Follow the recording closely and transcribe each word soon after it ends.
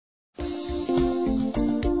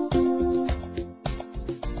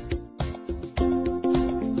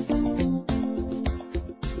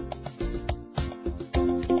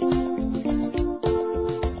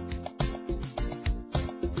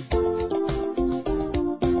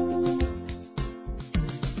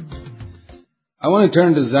I want to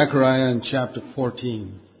turn to Zechariah in chapter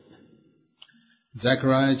 14.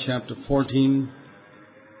 Zechariah chapter 14.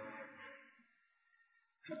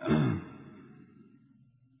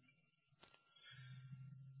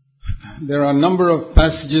 There are a number of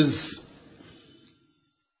passages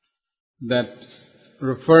that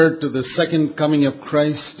refer to the second coming of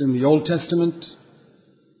Christ in the Old Testament.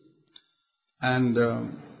 And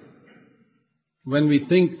when we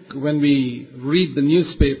read the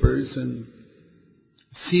newspapers and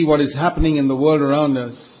see what is happening in the world around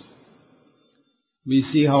us, we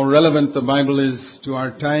see how relevant the Bible is to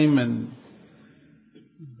our time and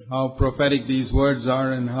how prophetic these words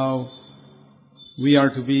are and how we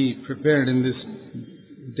are to be prepared in this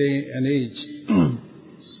day and age.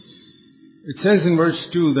 It says in verse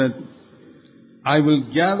 2 that I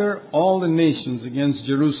will gather all the nations against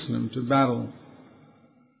Jerusalem to battle,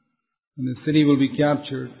 and the city will be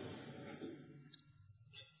captured,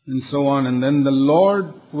 and so on. And then the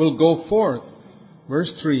Lord will go forth,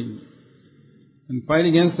 verse 3, and fight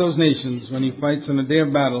against those nations when He fights on a day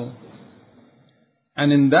of battle.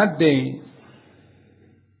 And in that day,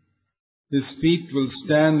 His feet will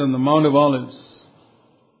stand on the Mount of Olives.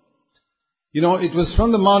 You know, it was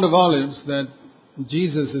from the Mount of Olives that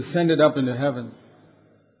Jesus ascended up into heaven.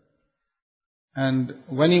 And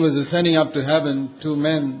when He was ascending up to heaven, two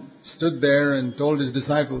men stood there and told His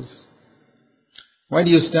disciples, "Why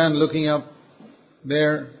do you stand looking up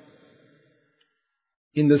there?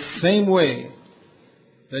 In the same way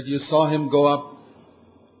that you saw Him go up,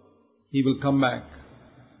 He will come back."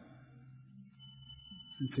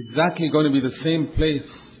 It's exactly going to be the same place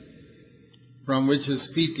from which His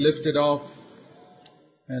feet lifted off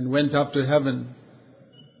and went up to heaven.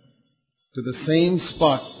 To the same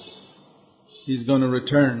spot He's going to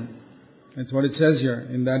return. That's what it says here.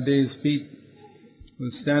 In that day His feet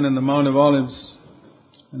will stand on the Mount of Olives,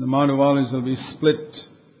 and the Mount of Olives will be split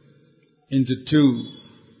into two.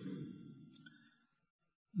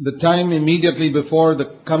 The time immediately before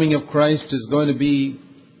the coming of Christ is going to be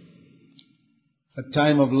a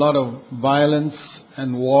time of a lot of violence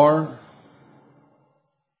and war.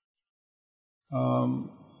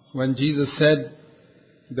 When Jesus said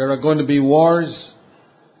there are going to be wars,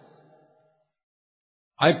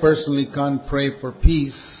 I personally can't pray for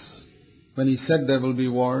peace when He said there will be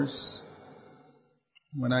wars.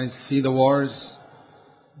 When I see the wars,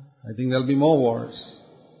 I think there'll be more wars.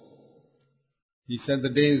 He said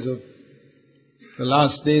the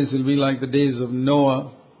last days will be like the days of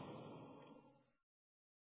Noah,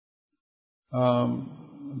 a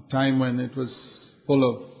time when it was full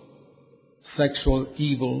of sexual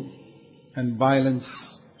evil and violence.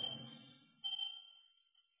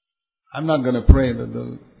 I'm not going to pray that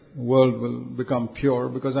the world will become pure,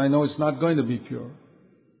 because I know it's not going to be pure.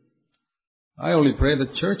 I only pray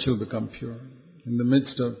the church will become pure in the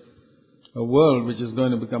midst of a world which is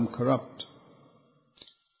going to become corrupt.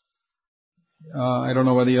 I don't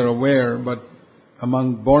know whether you're aware, but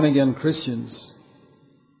among born-again Christians,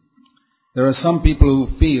 there are some people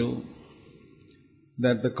who feel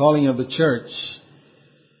that the calling of the church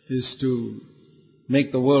is to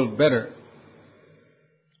make the world better.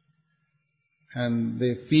 And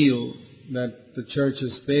they feel that the church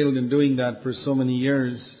has failed in doing that for so many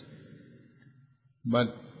years,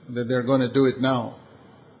 but that they're going to do it now.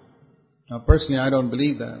 Now, personally, I don't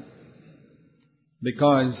believe that,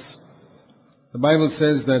 because the Bible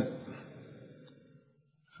says that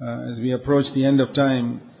as we approach the end of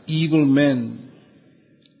time, evil men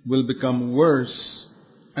will become worse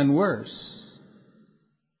and worse.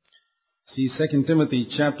 See 2 Timothy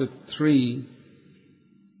chapter 3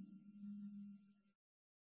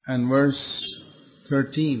 and verse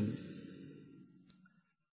 13.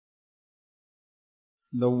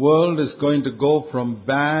 The world is going to go from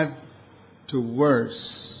bad to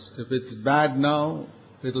worse. If it's bad now,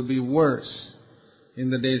 it'll be worse in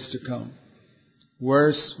the days to come.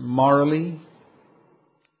 Worse morally.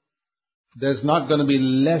 There's not going to be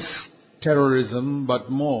less terrorism, but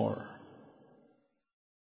more.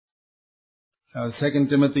 2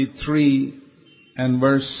 Timothy 3 and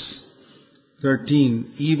verse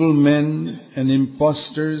 13. Evil men and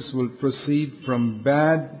impostors will proceed from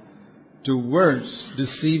bad to worse,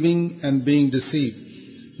 deceiving and being deceived.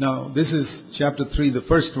 Now, this is chapter 3, the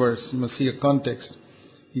first verse. You must see a context.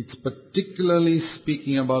 It's particularly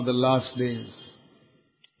speaking about the last days.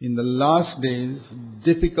 In the last days,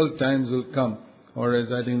 difficult times will come. Or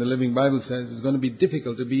as I think the Living Bible says, it's going to be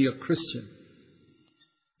difficult to be a Christian.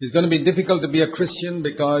 It's going to be difficult to be a Christian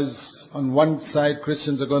because on one side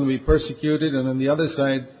Christians are going to be persecuted, and on the other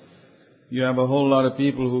side you have a whole lot of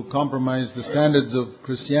people who compromise the standards of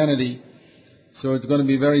Christianity So it's going to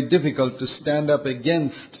be very difficult to stand up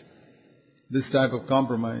against this type of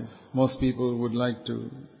compromise. Most people would like to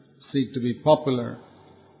seek to be popular.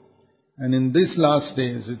 And in these last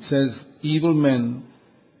days, it says, evil men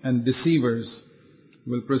and deceivers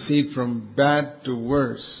will proceed from bad to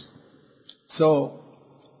worse. So,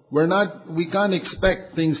 we can't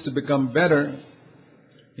expect things to become better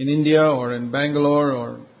in India or in Bangalore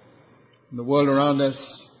or in the world around us.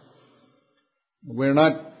 We're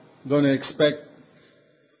not going to expect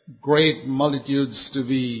great multitudes to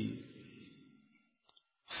be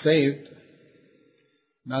saved.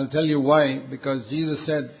 And I'll tell you why. Because Jesus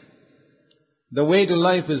said, the way to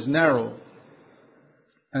life is narrow,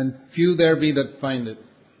 and few there be that find it.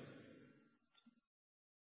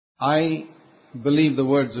 I believe the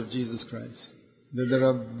words of Jesus Christ, that there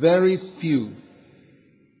are very few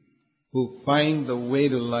who find the way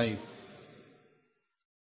to life.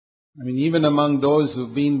 I mean, even among those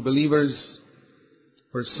who've been believers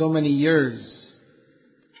for so many years,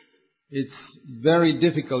 it's very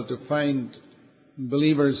difficult to find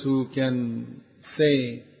believers who can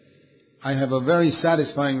say, I have a very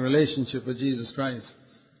satisfying relationship with Jesus Christ,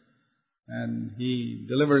 and He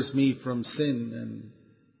delivers me from sin and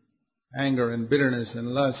anger and bitterness and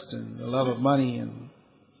lust and the love of money. And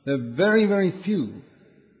there are very, very few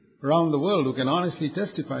around the world who can honestly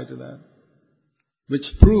testify to that, which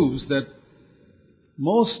proves that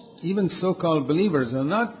most, even so-called believers, are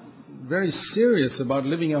not very serious about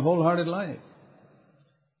living a wholehearted life.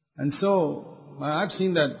 And so, I've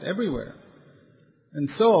seen that everywhere. And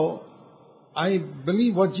so, I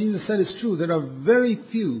believe what Jesus said is true. There are very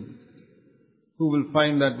few who will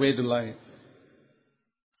find that way to life.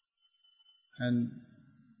 And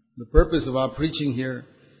the purpose of our preaching here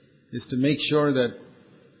is to make sure that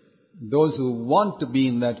those who want to be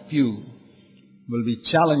in that few will be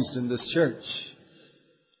challenged in this church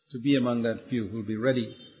to be among that few who will be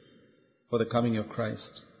ready for the coming of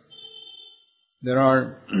Christ. There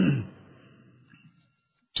are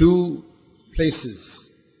two places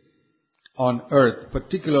on earth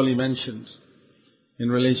particularly mentioned in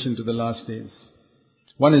relation to the last days.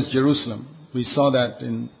 One is Jerusalem. We saw that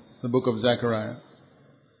in the book of Zechariah.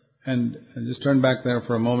 And just turn back there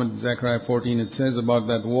for a moment. Zechariah 14, it says about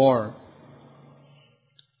that war,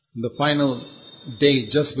 the final day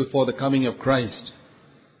just before the coming of Christ.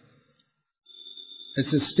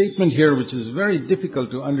 It's a statement here which is very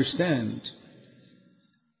difficult to understand.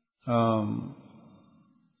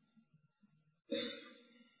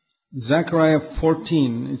 Zechariah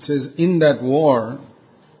 14, it says, in that war,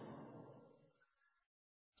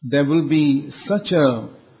 there will be such a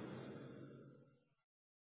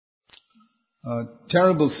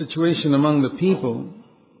terrible situation among the people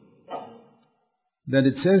that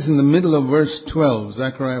it says in the middle of verse 12,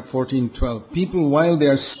 Zechariah 14:12, people while they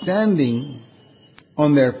are standing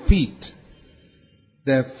on their feet,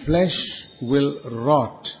 their flesh will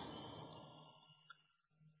rot,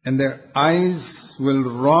 and their eyes will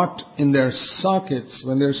rot in their sockets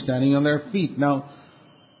when they're standing on their feet. Now,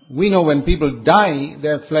 we know when people die,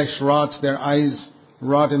 their flesh rots, their eyes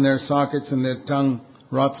rot in their sockets, and their tongue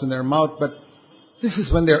rots in their mouth. But this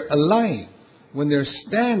is when they're alive, when they're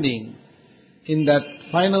standing in that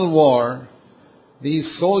final war. These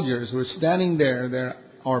soldiers who are standing there,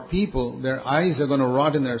 our people, their eyes are going to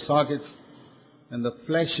rot in their sockets, and the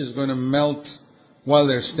flesh is going to melt while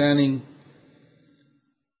they're standing.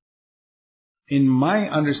 In my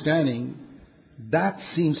understanding, that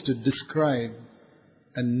seems to describe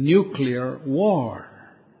a nuclear war.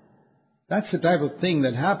 That's the type of thing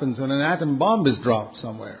that happens when an atom bomb is dropped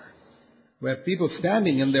somewhere, where people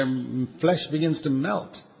standing and their flesh begins to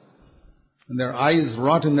melt and their eyes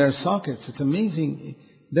rot in their sockets. It's amazing.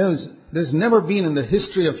 There's never been in the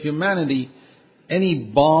history of humanity any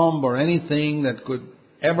bomb or anything that could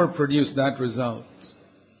ever produce that result.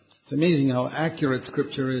 It's amazing how accurate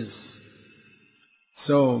Scripture is.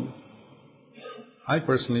 So, I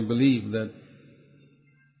personally believe that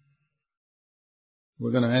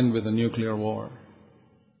we're going to end with a nuclear war,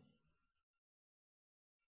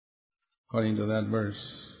 according to that verse.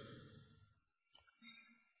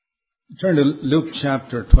 Turn to Luke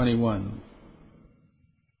chapter 21.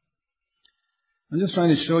 I'm just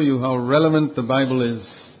trying to show you how relevant the Bible is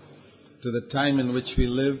to the time in which we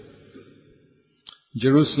live.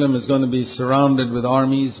 Jerusalem is going to be surrounded with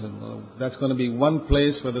armies, and that's going to be one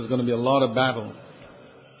place where there's going to be a lot of battle.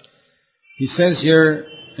 He says here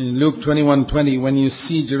in Luke 21:20, when you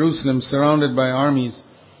see Jerusalem surrounded by armies,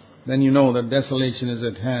 then you know that desolation is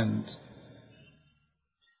at hand.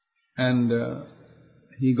 And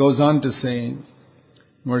he goes on to say,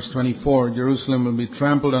 verse 24, Jerusalem will be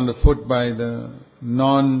trampled underfoot by the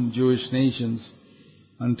non-Jewish nations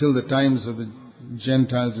until the times of the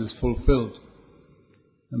Gentiles is fulfilled.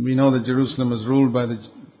 And we know that Jerusalem was ruled by the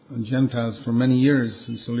Gentiles for many years.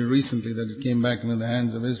 It's only recently that it came back into the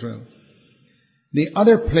hands of Israel. The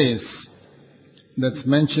other place that's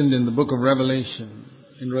mentioned in the book of Revelation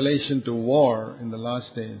in relation to war in the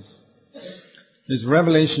last days is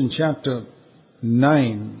Revelation chapter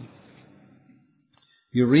 9.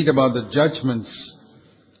 You read about the judgments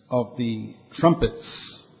of the trumpets.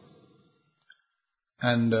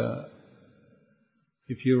 And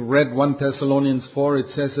if you read 1 Thessalonians 4, it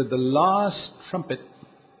says that the last trumpet,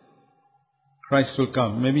 Christ will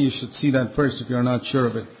come. Maybe you should see that first if you're not sure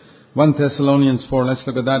of it. 1 Thessalonians 4, let's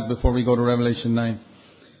look at that before we go to Revelation 9.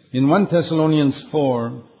 In 1 Thessalonians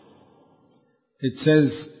 4, it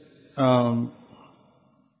says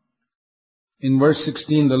in verse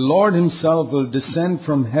 16, the Lord himself will descend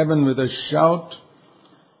from heaven with a shout,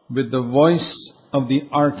 with the voice of the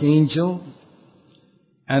archangel,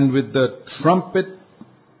 and with the trumpet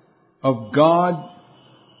of God,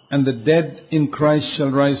 and the dead in Christ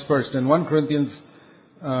shall rise first. And 1 Corinthians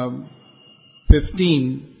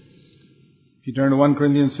 15, if you turn to 1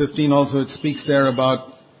 Corinthians 15 also, it speaks there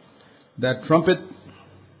about that trumpet.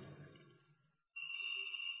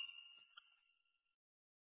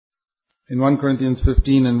 In 1 Corinthians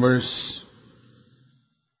 15 and verse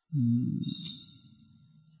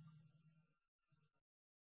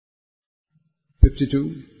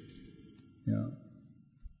 52. Yeah.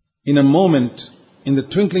 In a moment, in the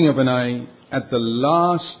twinkling of an eye, at the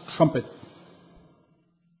last trumpet,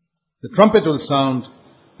 the trumpet will sound,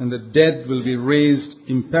 and the dead will be raised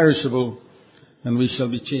imperishable, and we shall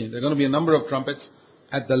be changed. There are going to be a number of trumpets.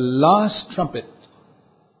 At the last trumpet,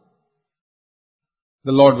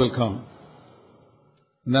 the Lord will come.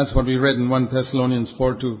 And that's what we read in 1 Thessalonians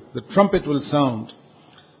 4:2. The trumpet will sound.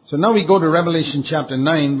 So now we go to Revelation chapter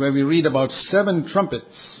 9, where we read about 7 trumpets.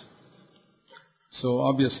 So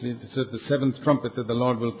obviously it's at the 7th trumpet that the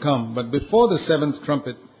Lord will come. But before the 7th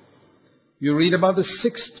trumpet, you read about the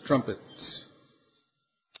 6th trumpet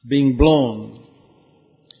being blown.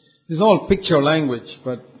 It's all picture language,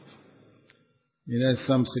 but it has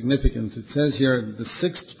some significance. It says here, the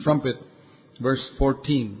 6th trumpet, verse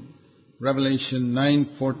 14, Revelation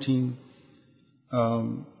 9:14,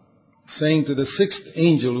 saying to the 6th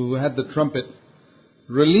angel who had the trumpet,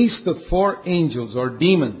 release the 4 angels, or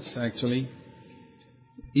demons actually,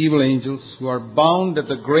 evil angels, who are bound at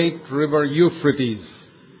the great river Euphrates.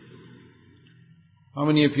 How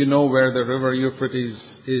many of you know where the river Euphrates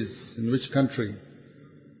is? In which country?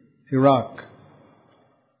 Iraq.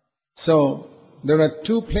 So, there are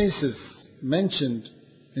 2 places mentioned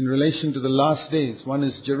in relation to the last days. One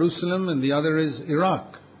is Jerusalem and the other is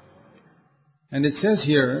Iraq. And it says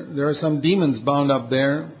here, there are some demons bound up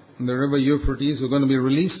there in the river Euphrates who are going to be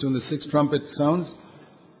released when the 6th trumpet sounds.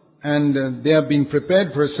 And they have been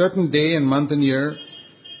prepared for a certain day and month and year.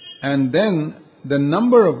 And then the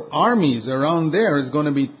number of armies around there is going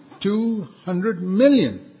to be 200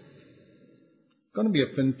 million. It's going to be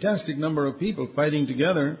a fantastic number of people fighting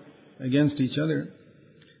together against each other.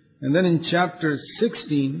 And then in chapter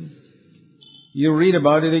 16, you read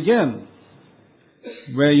about it again,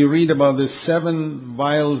 where you read about the 7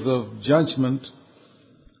 vials of judgment.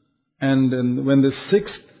 And then when the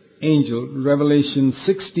 6th angel, Revelation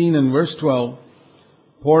 16 and verse 12,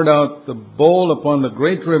 poured out the bowl upon the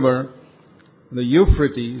great river, the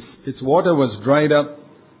Euphrates, its water was dried up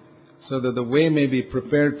so that the way may be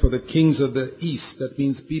prepared for the kings of the east. That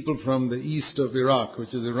means people from the east of Iraq,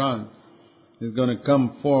 which is Iran, is going to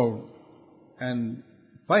come forward and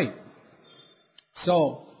fight.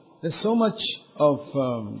 So, there's so much of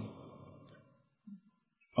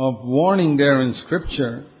warning there in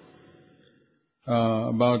Scripture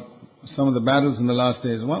about some of the battles in the last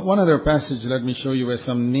days. One other passage, let me show you, where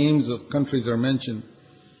some names of countries are mentioned.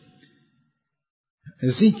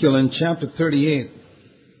 Ezekiel in chapter 38.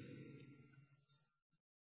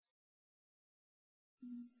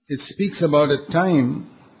 It speaks about a time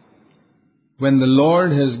when the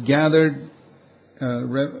Lord has gathered,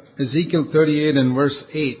 Ezekiel 38 and verse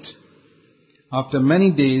 8. After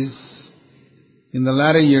many days, in the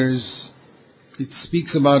latter years, it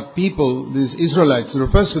speaks about people, these Israelites. It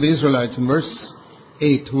refers to the Israelites in verse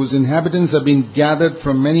 8, whose inhabitants have been gathered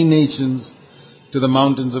from many nations to the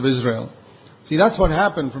mountains of Israel. See, that's what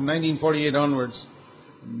happened from 1948 onwards.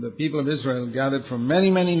 The people of Israel gathered from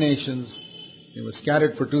many, many nations. They were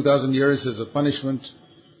scattered for 2,000 years as a punishment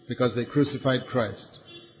because they crucified Christ.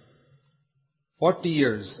 40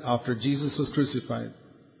 years after Jesus was crucified,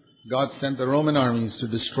 God sent the Roman armies to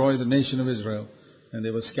destroy the nation of Israel, and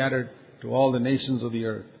they were scattered to all the nations of the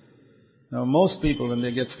earth. Now most people, when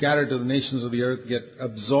they get scattered to the nations of the earth, get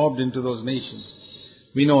absorbed into those nations.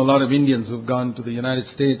 We know a lot of Indians who've gone to the United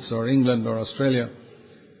States or England or Australia.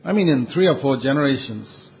 I mean, in 3 or 4 generations,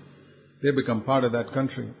 they become part of that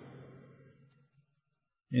country.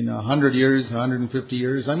 In 100 years, 150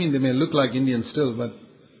 years, I mean, they may look like Indians still, but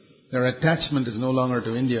their attachment is no longer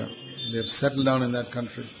to India. They've settled down in that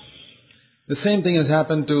country. The same thing has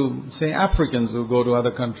happened to, say, Africans who go to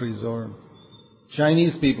other countries, or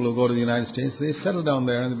Chinese people who go to the United States. They settle down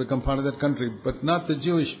there and they become part of that country, but not the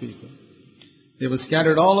Jewish people. They were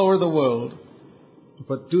scattered all over the world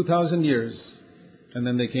for 2,000 years, and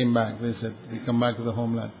then they came back. They said, we come back to the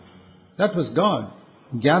homeland. That was God.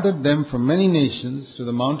 Gathered them from many nations to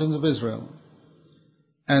the mountains of Israel.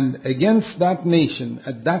 And against that nation,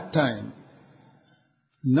 at that time,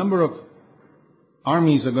 a number of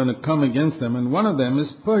armies are going to come against them, and one of them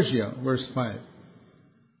is Persia, verse 5.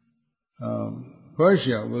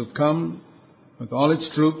 Persia will come with all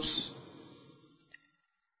its troops.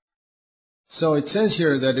 So it says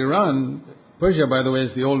here that Iran, Persia, by the way,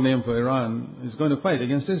 is the old name for Iran, is going to fight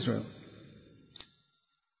against Israel.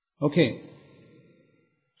 Okay.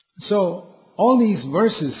 So all these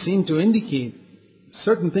verses seem to indicate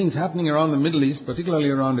certain things happening around the Middle East, particularly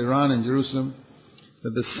around Iran and Jerusalem,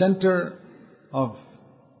 that the center of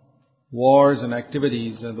wars and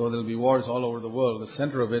activities, although there will be wars all over the world, the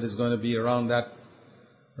center of it is going to be around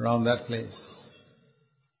that place.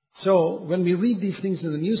 So when we read these things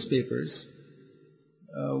in the newspapers,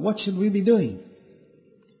 what should we be doing?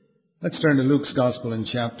 Let's turn to Luke's Gospel in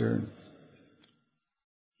chapter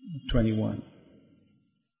 21.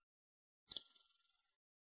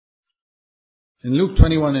 In Luke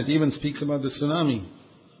 21, it even speaks about the tsunami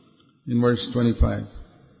in verse 25.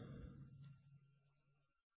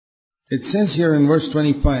 It says here in verse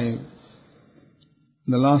 25,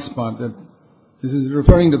 the last part, that this is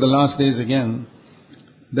referring to the last days again.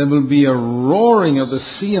 There will be a roaring of the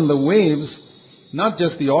sea and the waves, not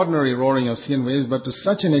just the ordinary roaring of sea and waves, but to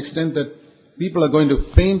such an extent that people are going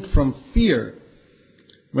to faint from fear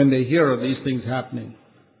when they hear of these things happening.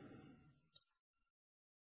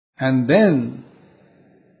 And then,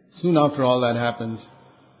 soon after all that happens,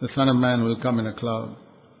 the Son of Man will come in a cloud.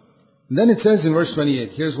 And then it says in verse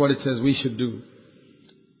 28, here's what it says we should do.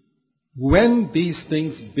 When these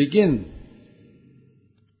things begin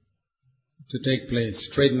to take place,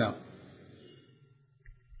 straighten up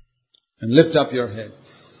and lift up your heads,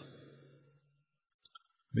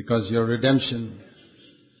 because your redemption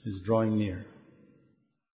is drawing near.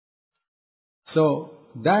 So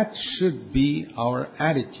that should be our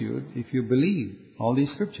attitude if you believe all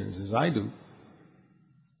these scriptures, as I do.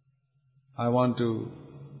 I want to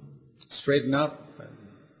straighten up and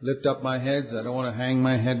lift up my head. I don't want to hang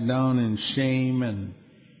my head down in shame and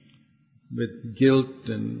with guilt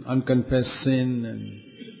and unconfessed sin and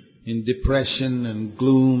in depression and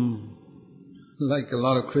gloom, like a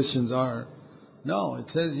lot of Christians are. No, it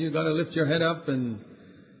says you've got to lift your head up, and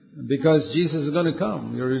because Jesus is going to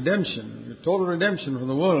come. Your redemption, your total redemption from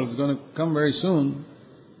the world is going to come very soon.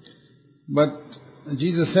 But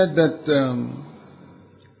Jesus said that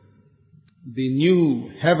the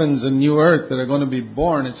new heavens and new earth that are going to be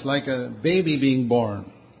born, it's like a baby being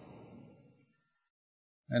born.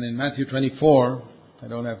 And in Matthew 24, I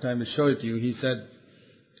don't have time to show it to you, he said,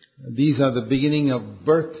 these are the beginning of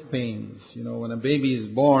birth pains. You know, when a baby is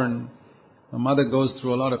born, a mother goes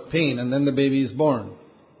through a lot of pain, and then the baby is born.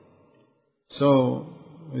 So,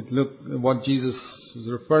 what Jesus was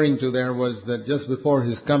referring to there was that just before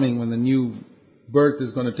His coming, when the new birth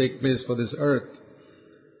is going to take place for this earth,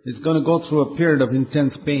 it's going to go through a period of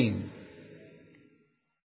intense pain.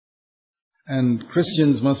 And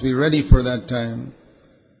Christians must be ready for that time.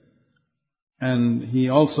 And He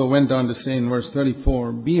also went on to say in verse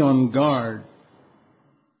 34, be on guard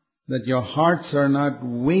that your hearts are not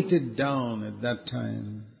weighted down at that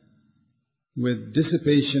time with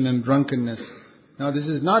dissipation and drunkenness. Now, this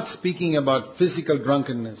is not speaking about physical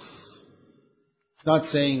drunkenness. It's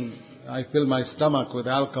not saying, I fill my stomach with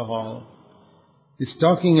alcohol. It's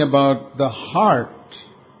talking about the heart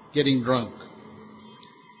getting drunk.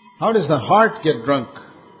 How does the heart get drunk?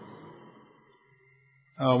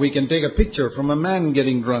 We can take a picture from a man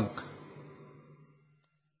getting drunk.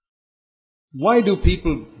 Why do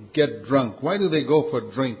people get drunk? Why do they go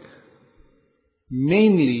for drink?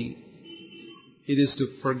 Mainly, it is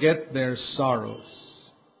to forget their sorrows.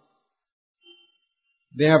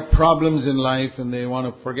 They have problems in life and they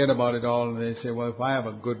want to forget about it all, and they say, well, if I have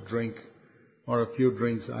a good drink or a few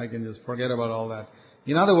drinks, I can just forget about all that.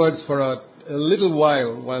 In other words, for a little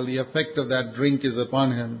while the effect of that drink is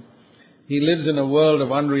upon him, he lives in a world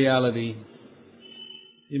of unreality.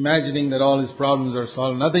 imagining that all his problems are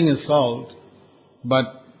solved. Nothing is solved,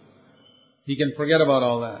 but he can forget about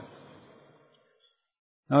all that.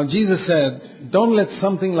 Now Jesus said, don't let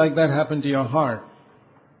something like that happen to your heart,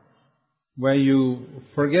 where you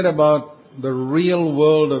forget about the real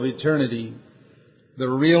world of eternity, the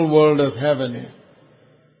real world of heaven,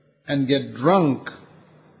 and get drunk,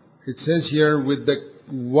 it says here, with the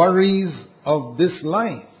worries of this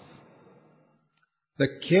life, the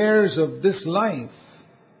cares of this life.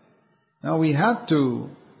 Now we have to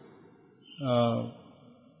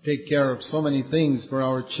take care of so many things for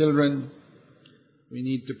our children. We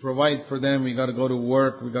need to provide for them. We got to go to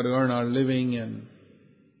work. We got to earn our living. And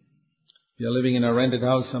if you're living in a rented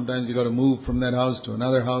house, sometimes you got to move from that house to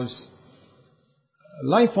another house.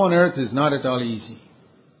 Life on earth is not at all easy.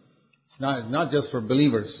 It's not just for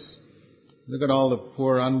believers. Look at all the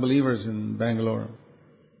poor unbelievers in Bangalore,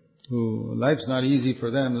 who life's not easy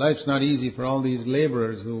for them. Life's not easy for all these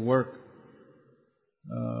laborers who work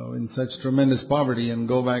in such tremendous poverty and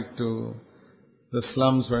go back to the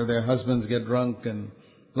slums where their husbands get drunk. And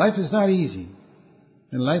life is not easy.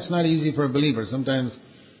 And life's not easy for a believer. Sometimes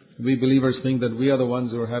we believers think that we are the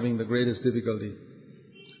ones who are having the greatest difficulty.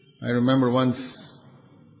 I remember once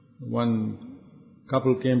one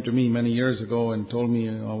couple came to me many years ago and told me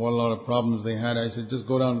what a lot of problems they had. I said, just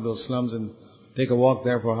go down to those slums and take a walk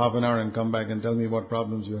there for half an hour and come back and tell me what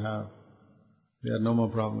problems you have. They had no more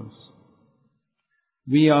problems.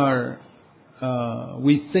 We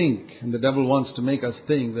think, and the devil wants to make us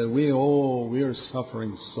think that we are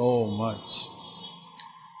suffering so much.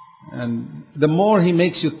 And the more he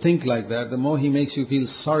makes you think like that, the more he makes you feel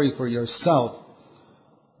sorry for yourself,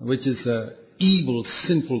 which is an evil,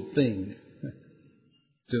 sinful thing.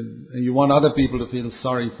 You want other people to feel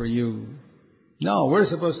sorry for you. No, we're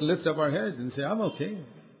supposed to lift up our heads and say, I'm okay.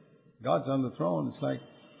 God's on the throne. It's like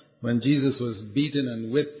when Jesus was beaten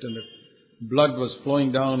and whipped and the blood was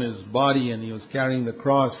flowing down his body and he was carrying the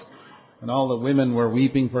cross and all the women were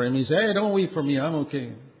weeping for him. He said, hey, don't weep for me, I'm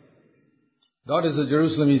okay. God is at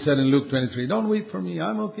Jerusalem, he said in Luke 23, don't weep for me,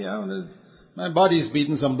 I'm okay. My body is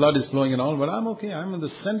beaten, some blood is flowing and all, but I'm okay. I'm in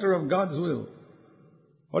the center of God's will.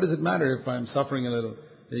 What does it matter if I'm suffering a little?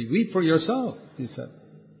 Hey, weep for yourself, he said.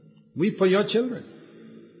 Weep for your children.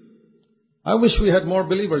 I wish we had more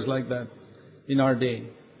believers like that in our day,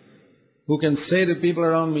 who can say to people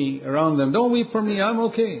around them, don't weep for me, I'm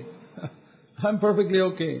okay. I'm perfectly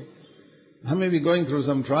okay. I may be going through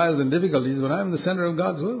some trials and difficulties, but I'm in the center of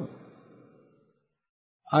God's will.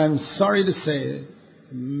 I'm sorry to say,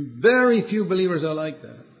 very few believers are like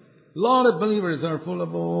that. A lot of believers are full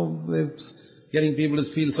of, getting people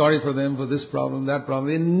to feel sorry for them for this problem, that problem.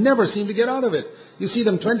 They never seem to get out of it. You see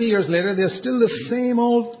them 20 years later, they're still the same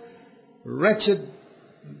old wretched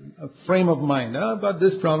frame of mind. I've got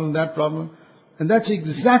this problem, that problem. And that's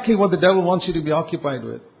exactly what the devil wants you to be occupied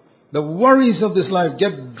with. The worries of this life.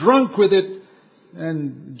 Get drunk with it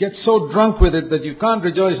and get so drunk with it that you can't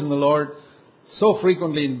rejoice in the Lord, so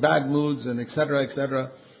frequently in bad moods and etc.,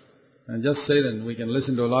 etc. And just say that we can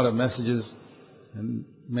listen to a lot of messages and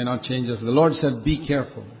may not change us. The Lord said, be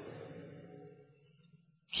careful.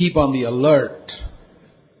 Keep on the alert.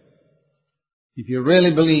 If you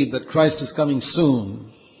really believe that Christ is coming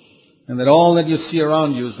soon and that all that you see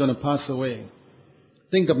around you is going to pass away.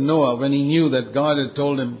 Think of Noah when he knew that God had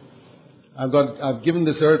told him, I've given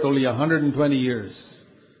this earth only 120 years.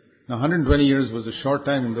 Now 120 years was a short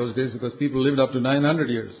time in those days because people lived up to 900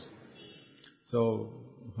 years. So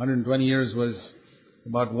 120 years was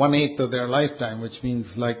about 1/8 of their lifetime, which means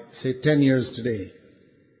like, say, 10 years today.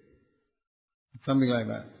 Something like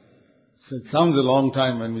that. So it sounds a long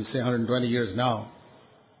time when we say 120 years now.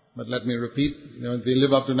 But let me repeat, if we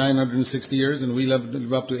live up to 960 years and we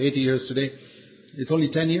live up to 80 years today, it's only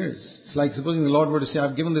 10 years. It's like supposing the Lord were to say,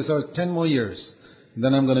 I've given this earth 10 more years, and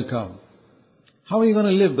then I'm going to come. How are you going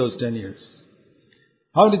to live those 10 years?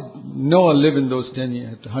 How did Noah live in those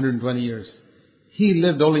 120 years? He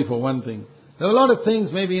lived only for one thing. There are a lot of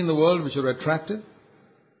things maybe in the world which are attractive.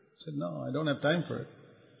 He said, no, I don't have time for it.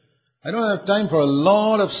 I don't have time for a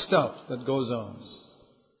lot of stuff that goes on.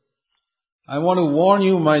 I want to warn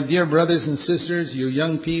you, my dear brothers and sisters, you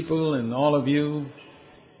young people and all of you,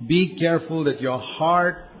 be careful that your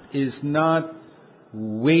heart is not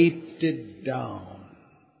weighted down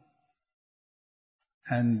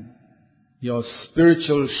and your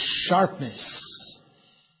spiritual sharpness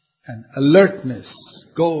and alertness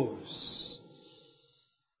goes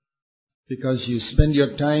because you spend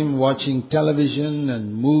your time watching television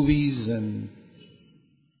and movies, and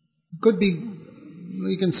could be,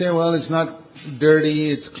 you can say, well, it's not dirty,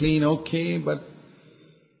 it's clean, okay, but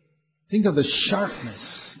think of the sharpness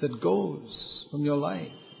that goes from your life.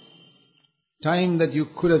 time that you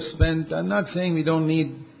could have spent. I'm not saying we don't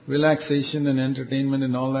need relaxation and entertainment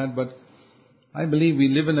and all that, but I believe we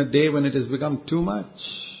live in a day when it has become too much.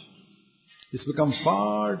 It's become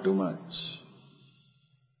far too much.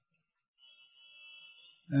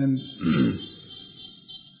 And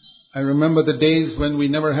I remember the days when we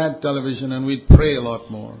never had television and we'd pray a lot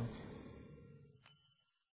more.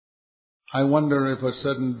 I wonder if a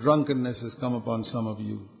certain drunkenness has come upon some of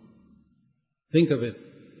you. Think of it.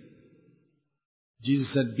 Jesus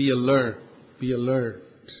said, be alert, be alert.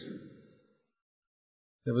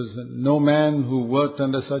 There was no man who worked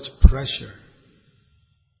under such pressure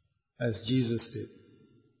as Jesus did.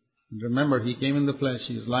 And remember, He came in the flesh.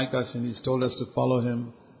 He's like us and He's told us to follow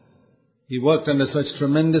Him. He worked under such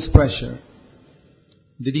tremendous pressure.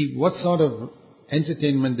 What sort of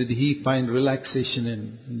entertainment did He find relaxation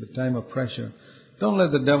in the time of pressure? Don't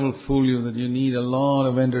let the devil fool you that you need a lot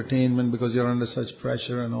of entertainment because you're under such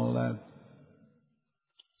pressure and all that.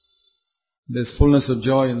 There's fullness of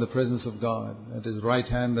joy in the presence of God. At His right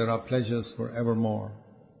hand there are pleasures forevermore.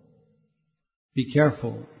 Be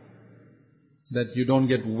careful that you don't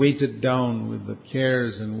get weighted down with the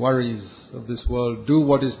cares and worries of this world. Do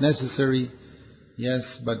what is necessary, yes,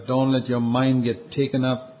 but don't let your mind get taken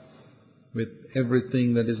up with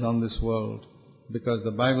everything that is on this world. Because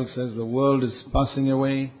the Bible says the world is passing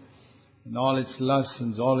away in all its lusts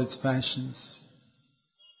and all its passions.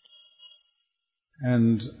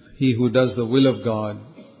 And he who does the will of God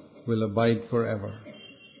will abide forever.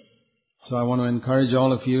 So I want to encourage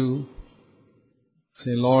all of you.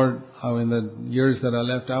 Say, Lord, in the years that are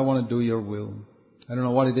left, I want to do your will. I don't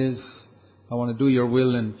know what it is. I want to do your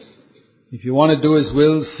will. And if you want to do His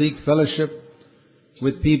will, seek fellowship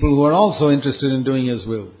with people who are also interested in doing His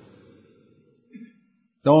will.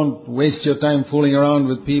 Don't waste your time fooling around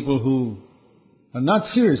with people who are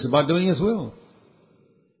not serious about doing His will.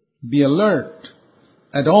 Be alert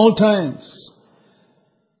at all times.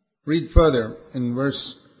 Read further in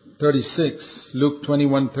verse 36, Luke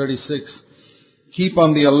 21:36. Keep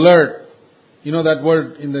on the alert. You know that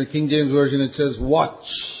word in the King James Version, it says watch.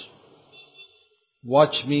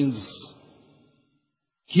 Watch means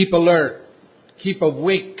keep alert, keep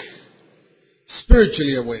awake,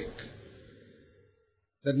 spiritually awake.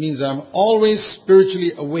 That means I'm always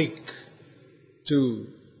spiritually awake to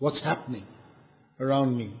what's happening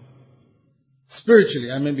around me.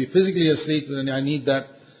 Spiritually, I may be physically asleep and I need that,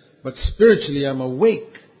 but spiritually I'm awake.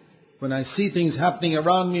 When I see things happening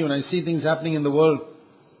around me, when I see things happening in the world,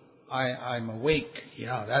 I'm awake.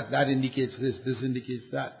 Yeah, that indicates this indicates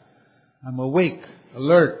that. I'm awake,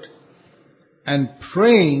 alert. And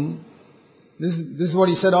praying, this is what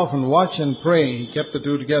he said often, watch and pray. He kept the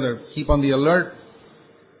two together. Keep on the alert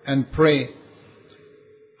and pray.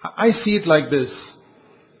 I see it like this.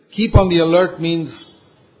 Keep on the alert means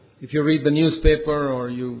if you read the newspaper or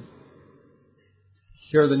you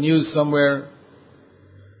hear the news somewhere,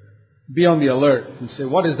 be on the alert and say,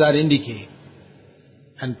 what does that indicate?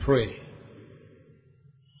 And pray.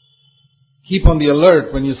 Keep on the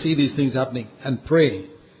alert when you see these things happening and pray.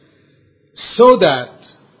 So that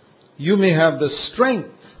you may have the strength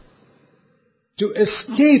to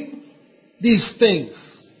escape these things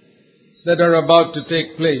that are about to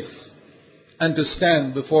take place and to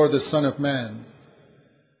stand before the Son of Man.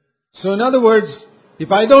 So in other words,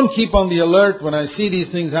 if I don't keep on the alert when I see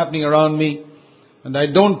these things happening around me and I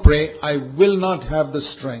don't pray, I will not have the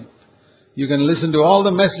strength. You can listen to all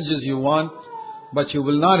the messages you want, but you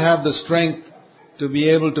will not have the strength to be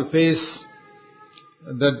able to face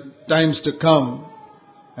the times to come.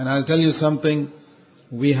 And I'll tell you something,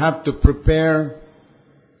 we have to prepare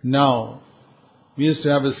now. We used to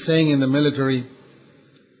have a saying in the military,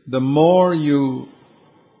 the more you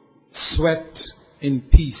sweat in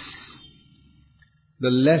peace,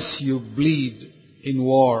 the less you bleed in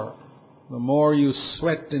war. The more you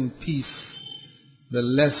sweat in peace, the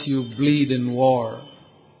less you bleed in war.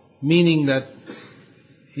 Meaning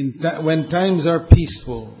that when times are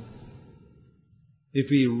peaceful, if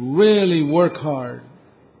we really work hard,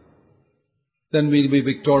 then we'll be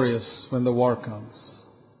victorious when the war comes.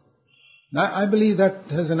 Now, I believe that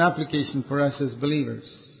has an application for us as believers.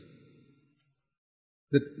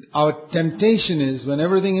 That our temptation is, when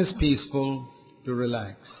everything is peaceful, to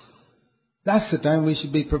relax. That's the time we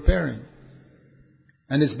should be preparing.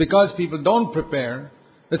 And it's because people don't prepare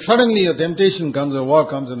that suddenly a temptation comes, a war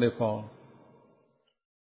comes, and they fall.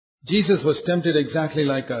 Jesus was tempted exactly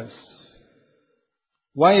like us.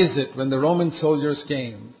 Why is it when the Roman soldiers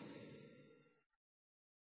came,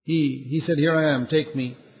 he said, here I am, take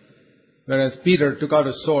me. Whereas Peter took out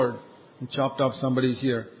a sword and chopped off somebody's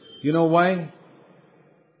ear. You know why?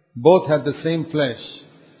 Both had the same flesh.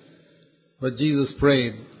 But Jesus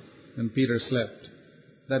prayed and Peter slept.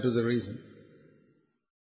 That was the reason.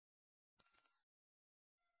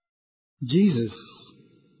 Jesus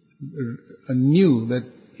knew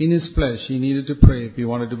that in his flesh he needed to pray if he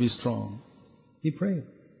wanted to be strong. He prayed.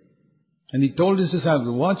 And he told his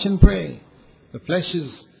disciples, watch and pray. The flesh is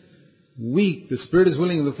weak. The spirit is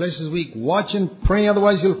willing. The flesh is weak. Watch and pray,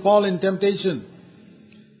 otherwise you'll fall in temptation.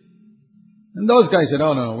 And those guys said,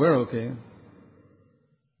 oh no, we're okay.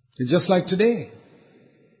 It's just like today.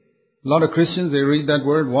 A lot of Christians, they read that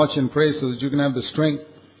word, watch and pray, so that you can have the strength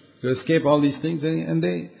to escape all these things. And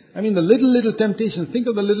the little temptations, think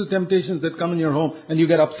of the little temptations that come in your home and you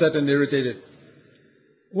get upset and irritated.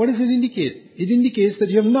 What does it indicate? It indicates that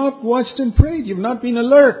you have not watched and prayed. You have not been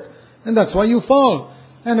alert. And that's why you fall.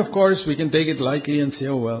 And of course, we can take it lightly and say,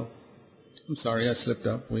 oh well, I'm sorry, I slipped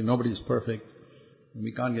up. Nobody's perfect.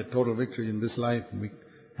 We can't get total victory in this life.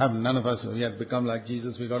 None of us have yet become like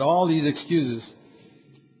Jesus. We got all these excuses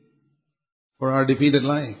for our defeated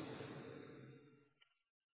life.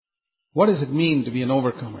 What does it mean to be an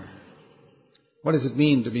overcomer? What does it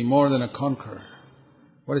mean to be more than a conqueror?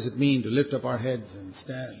 What does it mean to lift up our heads and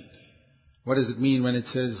stand? What does it mean when it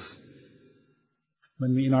says,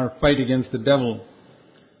 when we in our fight against the devil,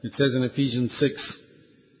 it says in Ephesians 6,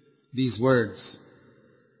 these words,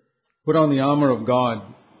 put on the armor of God.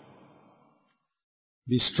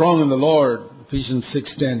 Be strong in the Lord, Ephesians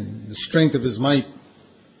 6:10, the strength of His might.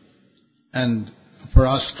 And for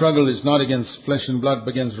our struggle is not against flesh and blood,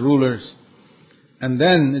 but against rulers. And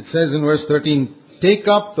then it says in verse 13, take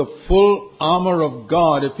up the full armor of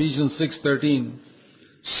God, Ephesians 6:13,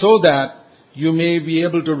 so that you may be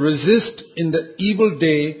able to resist in the evil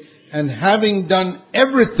day, and having done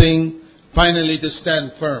everything, finally to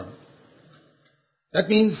stand firm. That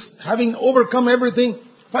means having overcome everything,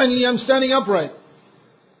 finally I'm standing upright.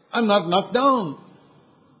 I'm not knocked down.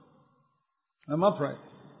 I'm upright.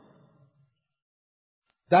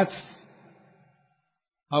 That's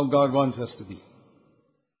how God wants us to be.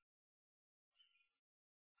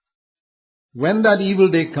 When that evil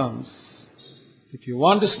day comes, if you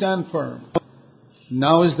want to stand firm,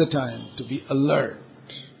 now is the time to be alert.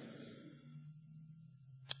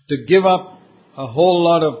 To give up a whole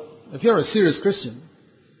lot of, if you're a serious Christian,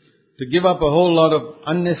 to give up a whole lot of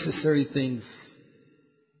unnecessary things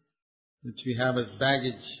which we have as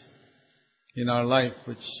baggage in our life,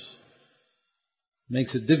 which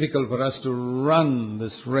makes it difficult for us to run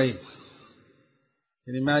this race.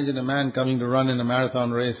 Can you imagine a man coming to run in a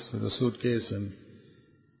marathon race with a suitcase and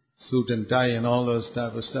suit and tie and all those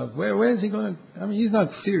type of stuff? Where is he going to? He's not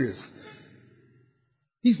serious.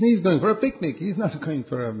 He's going for a picnic. He's not going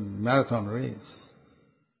for a marathon race.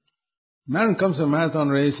 A man who comes to a marathon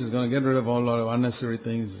race is going to get rid of a whole lot of unnecessary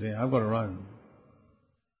things and say, I've got to run.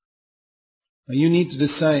 Now you need to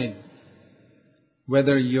decide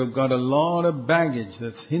whether you've got a lot of baggage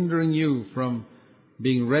that's hindering you from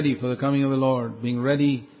being ready for the coming of the Lord, being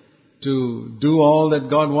ready to do all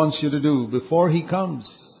that God wants you to do before He comes,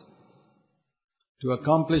 to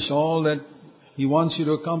accomplish all that He wants you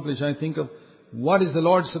to accomplish. I think of what is the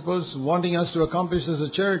Lord wanting us to accomplish as a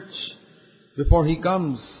church before He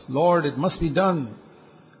comes. Lord, it must be done.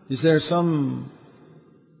 Is there some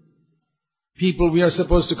people we are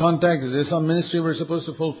supposed to contact? Is there some ministry we're supposed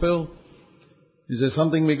to fulfill? Is there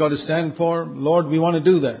something we got to stand for? Lord, we want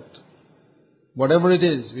to do that. Whatever it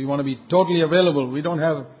is, we want to be totally available. We don't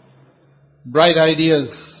have bright ideas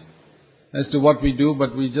as to what we do,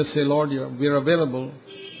 but we just say, Lord, we're available.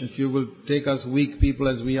 If you will take us weak people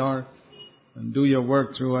as we are and do your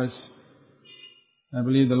work through us, I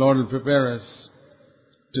believe the Lord will prepare us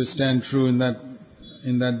to stand true in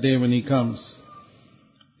that day when He comes.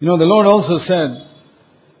 The Lord also said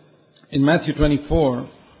in Matthew 24,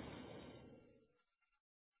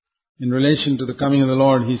 in relation to the coming of the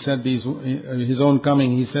Lord, He said His own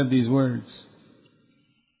coming, He said these words.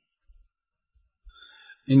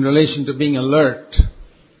 In relation to being alert,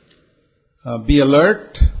 be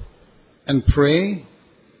alert and pray.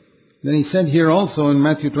 Then He said here also in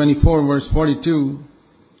Matthew 24 verse 42,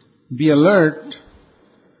 be alert,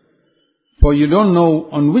 for you don't know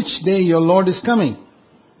on which day your Lord is coming.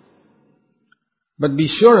 But be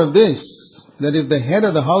sure of this, that if the head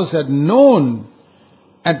of the house had known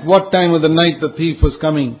at what time of the night the thief was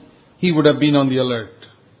coming, he would have been on the alert.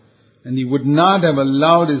 And he would not have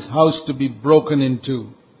allowed his house to be broken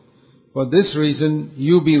into. For this reason,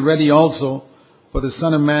 you be ready also, for the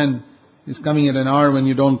Son of Man is coming at an hour when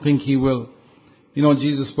you don't think He will.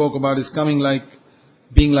 Jesus spoke about His coming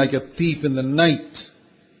being like a thief in the night.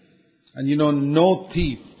 And no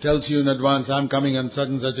thief tells you in advance, I'm coming on such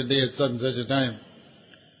and such a day at such and such a time.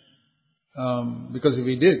 Because if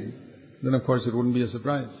he did, then of course it wouldn't be a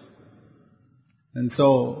surprise. And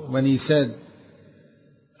so when he said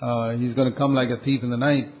he's going to come like a thief in the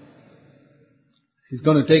night, he's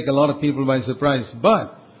going to take a lot of people by surprise.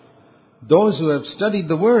 But those who have studied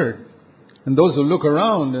the Word and those who look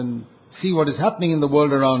around and see what is happening in the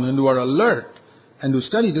world around and who are alert and who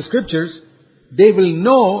study the Scriptures, they will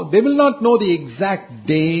not know the exact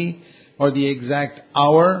day or the exact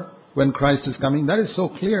hour when Christ is coming. That is so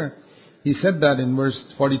clear. He said that in verse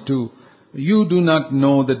 42. You do not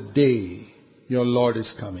know the day your Lord is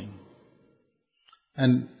coming.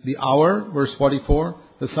 And the hour, verse 44,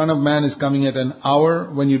 the Son of Man is coming at an hour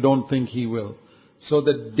when you don't think He will. So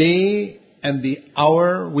the day and the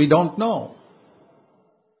hour we don't know.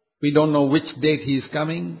 We don't know which date He is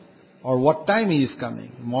coming or what time He is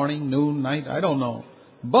coming. Morning, noon, night, I don't know.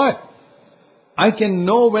 But I can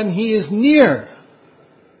know when He is near.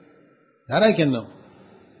 That I can know.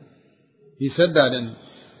 He said that in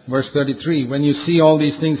verse 33. When you see all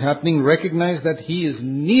these things happening, recognize that He is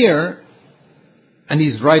near and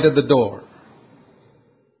He's right at the door.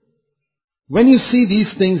 When you see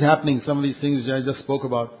these things happening, some of these things I just spoke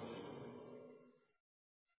about,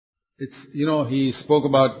 He spoke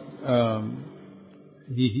about,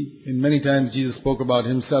 in many times Jesus spoke about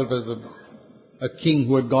Himself as a king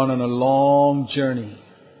who had gone on a long journey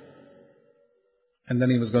and then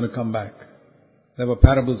He was going to come back. There were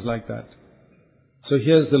parables like that. So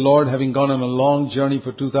here's the Lord having gone on a long journey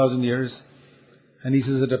for 2,000 years, and He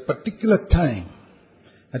says at a particular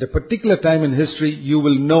time in history, you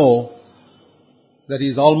will know that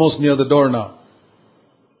He's almost near the door now.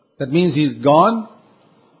 That means He's gone,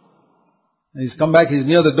 and He's come back, He's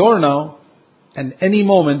near the door now, and any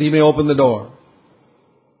moment He may open the door.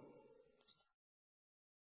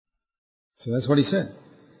 So that's what He said.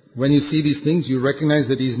 When you see these things, you recognize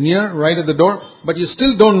that He's near, right at the door, but you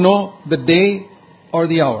still don't know the day or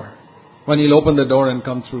the hour when He'll open the door and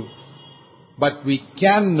come through. But we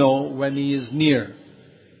can know when He is near.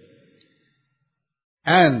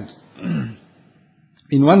 And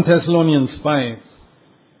in 1 Thessalonians 5,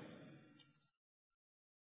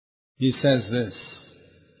 he says this.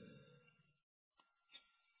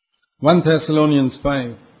 1 Thessalonians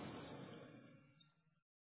 5,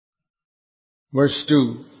 verse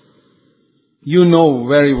 2. You know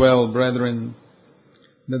very well, brethren,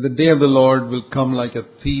 that the day of the Lord will come like a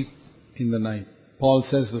thief in the night. Paul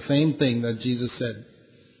says the same thing that Jesus said.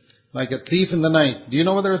 Like a thief in the night. Do you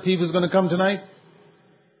know whether a thief is going to come tonight?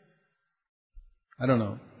 I don't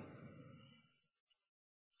know.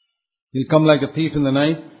 He'll come like a thief in the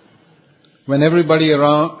night. When everybody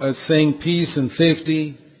around is saying peace and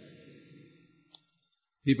safety,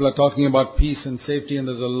 people are talking about peace and safety, and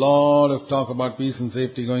there's a lot of talk about peace and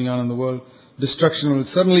safety going on in the world. Destruction will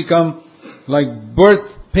suddenly come like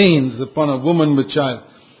birth pains upon a woman with child.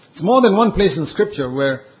 It's more than one place in Scripture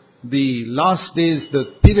where the last days,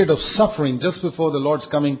 the period of suffering just before the Lord's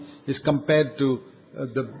coming is compared to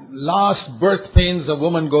the last birth pains a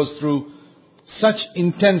woman goes through. Such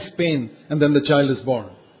intense pain, and then the child is born.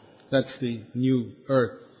 That's the new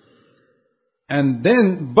earth. And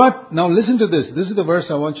then, but now listen to this. This is the verse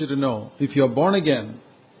I want you to know. If you are born again,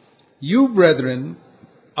 you, brethren,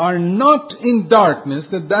 are not in darkness,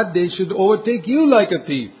 that day should overtake you like a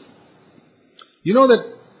thief. You know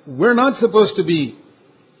that we're not supposed to be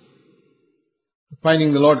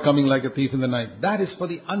finding the Lord coming like a thief in the night. That is for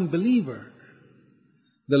the unbeliever.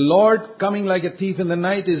 The Lord coming like a thief in the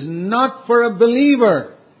night is not for a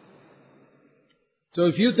believer. So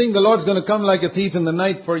if you think the Lord's going to come like a thief in the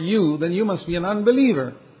night for you, then you must be an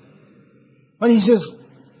unbeliever. When He says,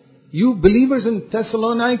 you believers in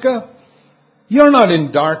Thessalonica, you're not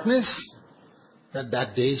in darkness,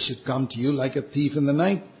 that day should come to you like a thief in the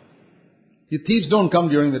night. The thieves don't come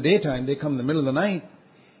during the daytime, they come in the middle of the night.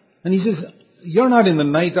 And He says, you're not in the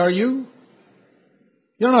night, are you?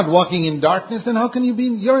 You're not walking in darkness, then how can you be?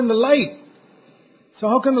 You're in the light. So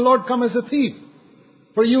how can the Lord come as a thief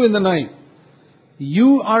for you in the night?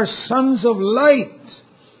 You are sons of light,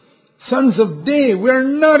 sons of day. We're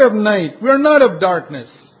not of night. We're not of darkness.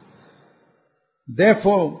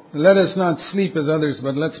 Therefore, let us not sleep as others,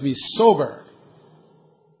 but let's be sober.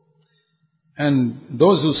 And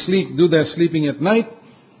those who sleep do their sleeping at night,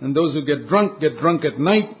 and those who get drunk at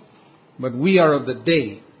night. But we are of the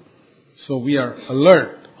day, so we are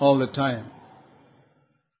alert all the time.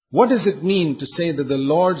 What does it mean to say that the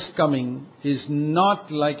Lord's coming is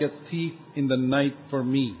not like a thief in the night for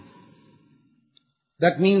me?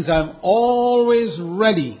 That means I'm always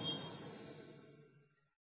ready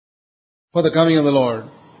for the coming of the Lord.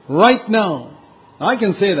 Right now. I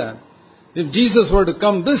can say that. If Jesus were to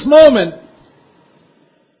come this moment,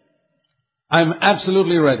 I'm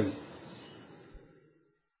absolutely ready.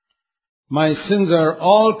 My sins are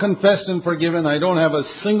all confessed and forgiven. I don't have a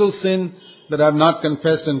single sin that I have not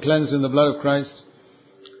confessed and cleansed in the blood of Christ.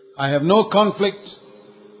 I have no conflict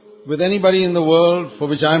with anybody in the world for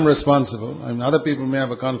which I am responsible. I mean, other people may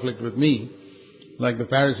have a conflict with me, like the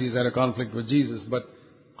Pharisees had a conflict with Jesus. But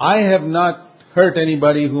I have not hurt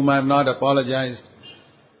anybody whom I have not apologized.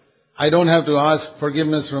 I don't have to ask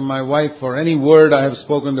forgiveness from my wife for any word I have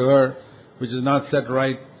spoken to her which is not set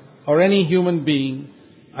right, or any human being.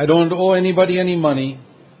 I don't owe anybody any money.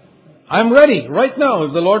 I'm ready right now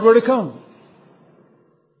if the Lord were to come.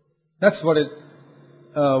 That's what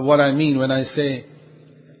I mean when I say,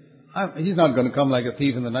 He's not going to come like a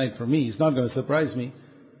thief in the night for me. He's not going to surprise me.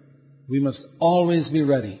 We must always be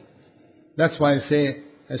ready. That's why I say,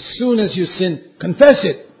 as soon as you sin, confess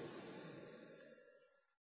it.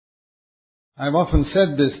 I've often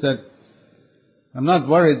said this, that I'm not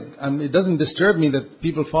worried. It doesn't disturb me that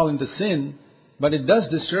people fall into sin, but it does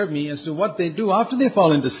disturb me as to what they do after they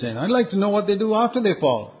fall into sin. I'd like to know what they do after they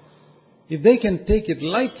fall. If they can take it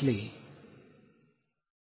lightly,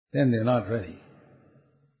 then they're not ready.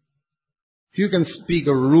 If you can speak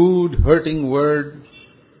a rude, hurting word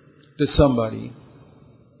to somebody,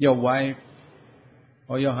 your wife,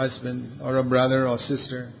 or your husband, or a brother or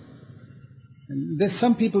sister, and there's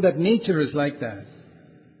some people that nature is like that.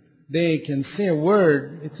 They can say a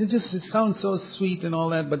word, it sounds so sweet and all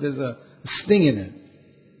that, but there's a sting in it.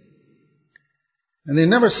 And they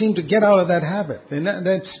never seem to get out of that habit.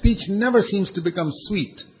 That speech never seems to become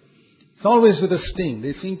sweet. It's always with a sting.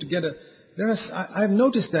 They seem to get I've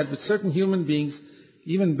noticed that with certain human beings,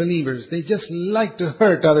 even believers, they just like to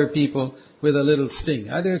hurt other people with a little sting.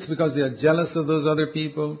 Either it's because they are jealous of those other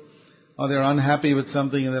people, or they're unhappy with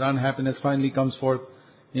something and their unhappiness finally comes forth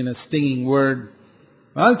in a stinging word.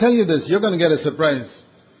 I'll tell you this, you're going to get a surprise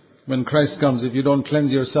when Christ comes if you don't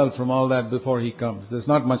cleanse yourself from all that before He comes. There's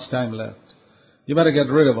not much time left. You better get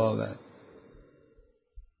rid of all that.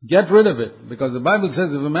 Get rid of it, because the Bible says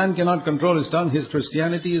if a man cannot control his tongue, his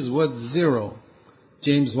Christianity is worth zero.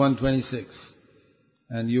 James 1:26.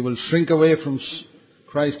 And you will shrink away from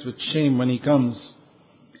Christ with shame when He comes.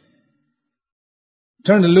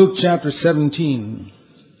 Turn to Luke chapter 17,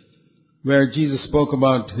 where Jesus spoke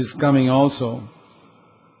about His coming also.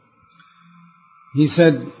 He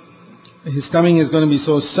said His coming is going to be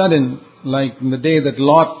so sudden, like in the day that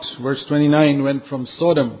Lot, verse 29, went from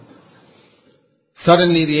Sodom.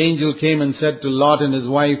 Suddenly the angel came and said to Lot and his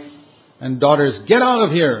wife and daughters, "Get out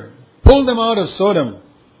of here! Pull them out of Sodom!"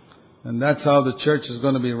 And that's how the church is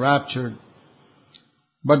going to be raptured.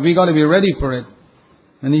 But we got to be ready for it.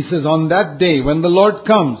 And He says, on that day when the Lord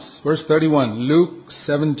comes, verse 31, Luke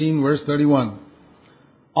 17, verse 31,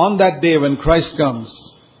 on that day when Christ comes,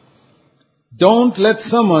 don't let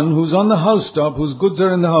someone who's on the housetop, whose goods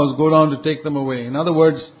are in the house, go down to take them away. In other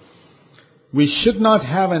words, we should not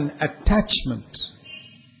have an attachment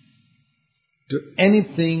to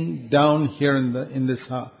anything down here in this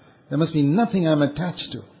house. There must be nothing I'm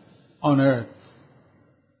attached to on earth.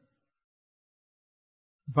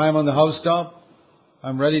 If I'm on the housetop,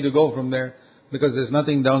 I'm ready to go from there, because there's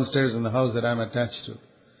nothing downstairs in the house that I'm attached to.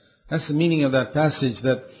 That's the meaning of that passage,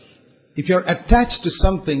 that if you're attached to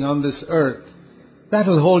something on this earth,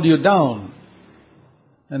 that'll hold you down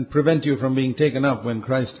and prevent you from being taken up when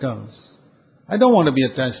Christ comes. I don't want to be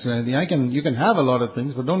attached to anything. You can have a lot of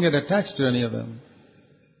things, but don't get attached to any of them.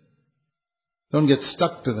 Don't get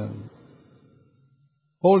stuck to them.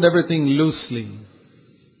 Hold everything loosely.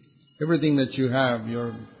 Everything that you have,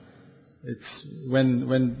 it's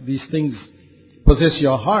when these things possess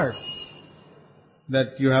your heart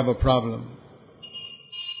that you have a problem.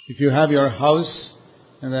 If you have your house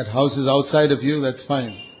and that house is outside of you, that's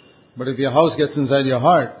fine. But if your house gets inside your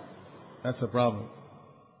heart, that's a problem.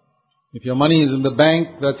 If your money is in the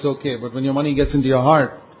bank, that's okay. But when your money gets into your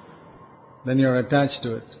heart, then you're attached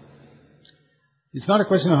to it. It's not a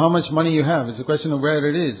question of how much money you have. It's a question of where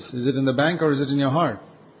it is. Is it in the bank or is it in your heart?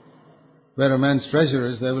 Where a man's treasure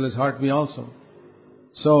is, there will his heart be also.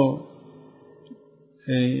 So,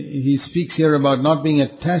 he speaks here about not being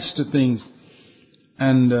attached to things.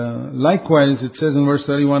 And likewise, it says in verse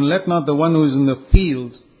 31, let not the one who is in the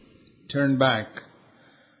field turn back.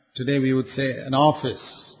 Today we would say an office.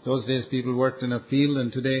 Those days people worked in a field,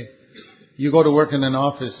 and today you go to work in an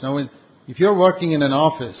office. Now, if you're working in an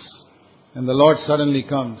office and the Lord suddenly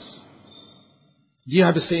comes, do you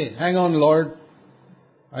have to say, hang on, Lord,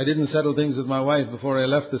 I didn't settle things with my wife before I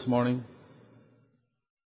left this morning?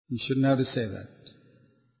 You shouldn't have to say that.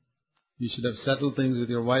 You should have settled things with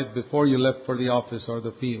your wife before you left for the office or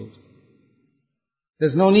the field.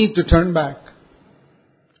 There's no need to turn back.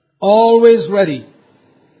 Always ready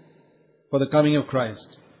for the coming of Christ.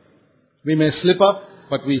 We may slip up,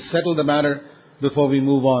 but we settle the matter before we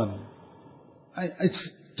move on.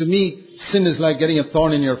 To me, sin is like getting a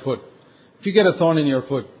thorn in your foot. If you get a thorn in your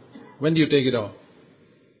foot, when do you take it off?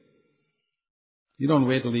 You don't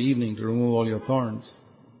wait till the evening to remove all your thorns.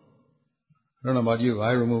 I don't know about you,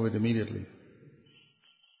 I remove it immediately.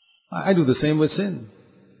 I do the same with sin.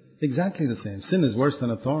 Exactly the same. Sin is worse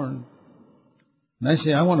than a thorn. And I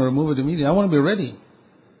say, I want to remove it immediately. I want to be ready.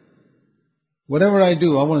 Whatever I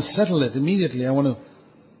do, I want to settle it immediately. I want to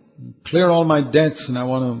clear all my debts, and I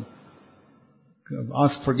want to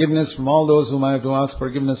ask forgiveness from all those whom I have to ask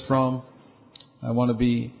forgiveness from. I want to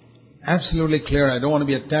be absolutely clear. I don't want to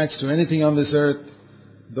be attached to anything on this earth,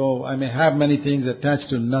 though I may have many things attached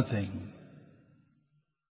to nothing.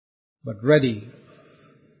 But ready,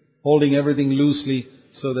 holding everything loosely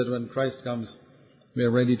so that when Christ comes, we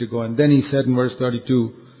are ready to go. And then he said in verse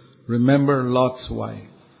 32, remember Lot's wife.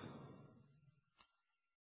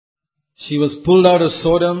 She was pulled out of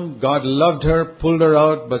Sodom. God loved her, pulled her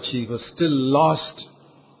out, but she was still lost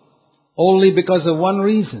only because of one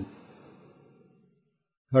reason.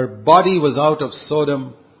 Her body was out of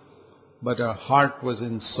Sodom, but her heart was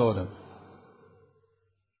in Sodom.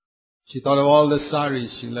 She thought of all the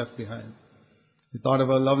saris she left behind. She thought of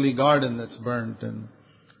a lovely garden that's burnt, and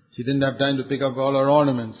she didn't have time to pick up all her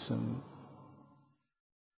ornaments. And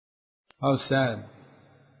how sad.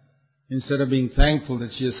 Instead of being thankful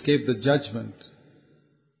that she escaped the judgment.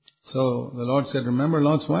 So the Lord said, remember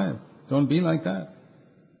Lot's wife. Don't be like that.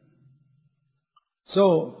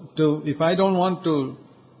 So, if I don't want to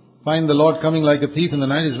find the Lord coming like a thief in the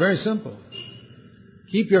night, it's very simple.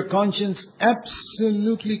 Keep your conscience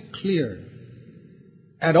absolutely clear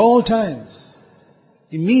at all times.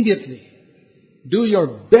 Immediately. Do your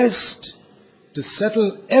best to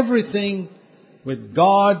settle everything with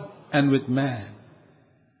God and with man.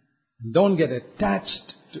 Don't get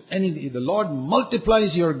attached to anything. The Lord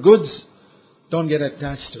multiplies your goods. Don't get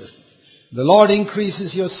attached to it. The Lord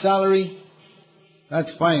increases your salary.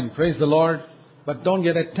 That's fine. Praise the Lord. But don't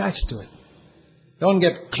get attached to it. Don't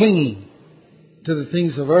get clingy to the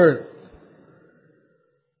things of earth.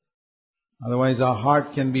 Otherwise our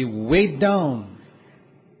heart can be weighed down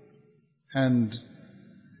and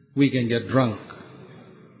we can get drunk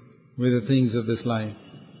with the things of this life.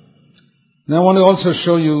 Now I want to also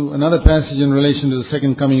show you another passage in relation to the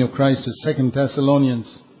second coming of Christ, is 2 Thessalonians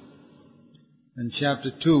in chapter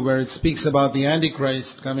 2, where it speaks about the Antichrist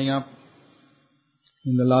coming up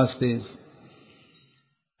in the last days.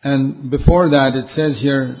 And before that it says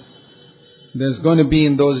here, there's going to be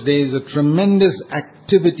in those days a tremendous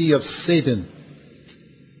activity of Satan.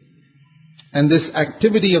 And this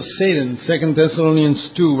activity of Satan, 2 Thessalonians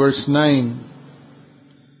 2 verse 9,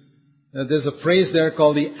 there's a phrase there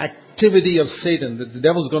called the activity of Satan, that the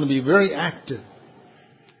devil is going to be very active.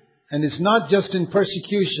 And it's not just in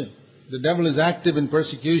persecution. The devil is active in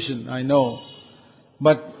persecution, I know.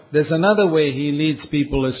 But there's another way he leads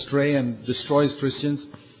people astray and destroys Christians.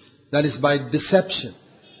 That is by deception.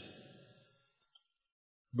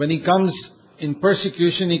 When he comes in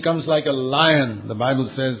persecution, he comes like a lion. The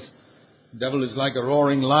Bible says the devil is like a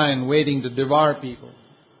roaring lion waiting to devour people.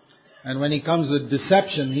 And when he comes with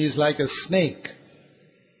deception, he is like a snake.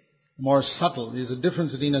 More subtle. There's a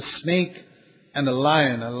difference between a snake and a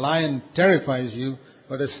lion. A lion terrifies you,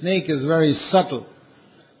 but a snake is very subtle.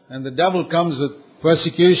 And the devil comes with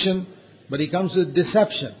persecution, but he comes with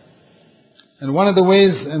deception. And one of the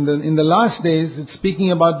ways in the last days, it's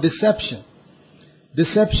speaking about deception.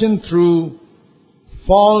 Deception through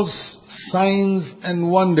false signs and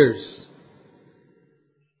wonders.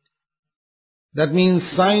 That means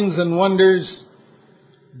signs and wonders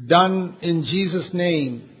done in Jesus'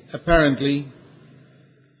 name, apparently,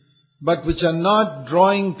 but which are not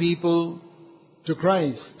drawing people to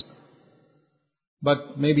Christ,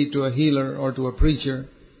 but maybe to a healer or to a preacher.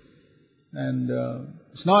 And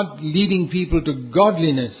it's not leading people to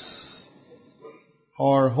godliness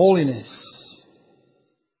or holiness.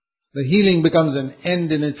 The healing becomes an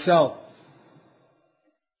end in itself.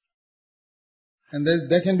 And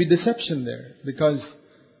there can be deception there, because,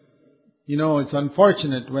 it's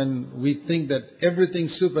unfortunate when we think that everything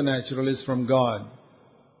supernatural is from God.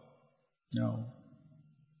 No.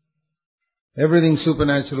 Everything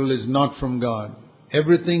supernatural is not from God.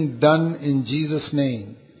 Everything done in Jesus'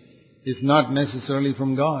 name is not necessarily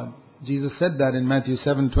from God. Jesus said that in Matthew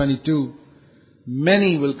 7:22.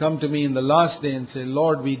 Many will come to me in the last day and say,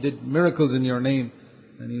 Lord, we did miracles in your name.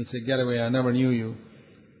 And he'll say, get away, I never knew you.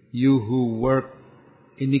 You who work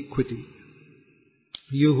iniquity.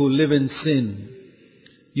 You who live in sin.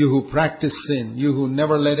 You who practice sin. You who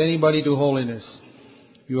never led anybody to holiness.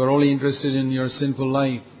 You are only interested in your sinful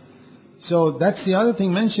life. So that's the other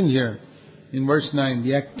thing mentioned here in verse 9.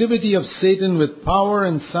 The activity of Satan with power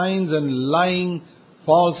and signs and lying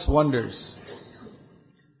false wonders.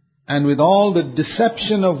 And with all the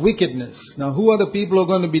deception of wickedness. Now who are the people who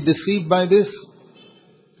are going to be deceived by this?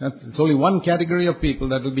 It's only one category of people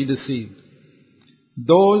that will be deceived.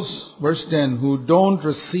 Those, verse 10, who don't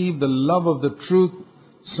receive the love of the truth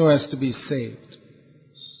so as to be saved.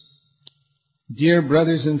 Dear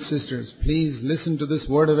brothers and sisters, please listen to this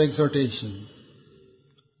word of exhortation.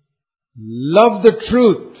 Love the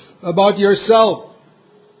truth about yourself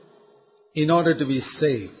in order to be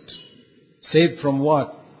saved. Saved from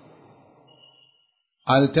what?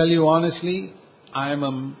 I'll tell you honestly, I am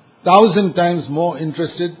 1,000 times more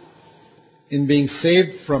interested in being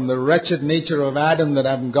saved from the wretched nature of Adam that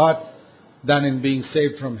I've got than in being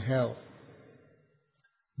saved from hell.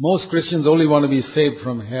 Most Christians only want to be saved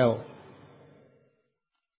from hell.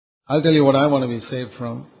 I'll tell you what I want to be saved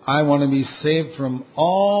from. I want to be saved from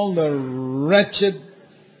all the wretched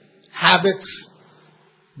habits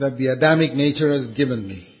that the Adamic nature has given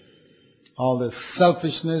me. All the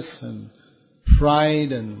selfishness and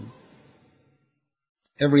pride and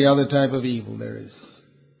every other type of evil there is.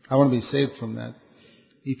 I want to be saved from that.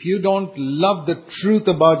 If you don't love the truth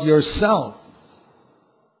about yourself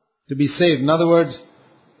to be saved, in other words,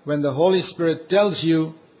 when the Holy Spirit tells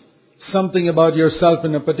you something about yourself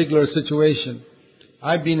in a particular situation.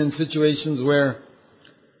 I've been in situations where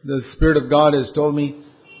the Spirit of God has told me,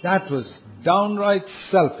 that was downright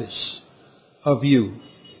selfish of you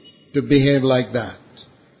to behave like that.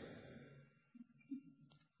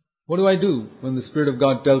 What do I do when the Spirit of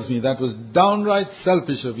God tells me that was downright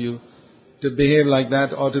selfish of you to behave like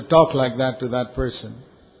that or to talk like that to that person?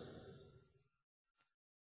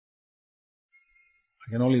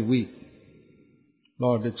 I can only weep.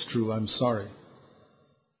 Lord, it's true. I'm sorry.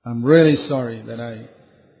 I'm really sorry that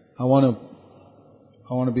I want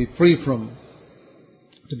to be free from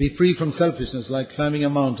selfishness, like climbing a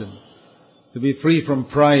mountain. To be free from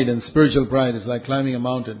pride and spiritual pride is like climbing a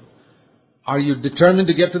mountain. Are you determined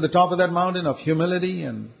to get to the top of that mountain of humility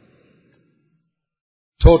and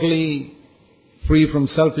totally free from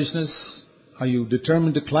selfishness? Are you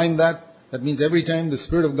determined to climb that? That means every time the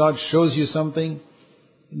Spirit of God shows you something,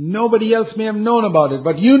 nobody else may have known about it,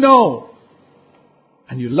 but you know.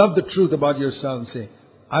 And you love the truth about yourself and say,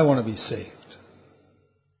 I want to be saved.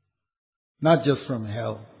 Not just from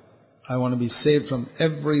hell. I want to be saved from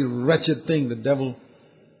every wretched thing the devil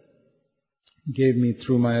gave me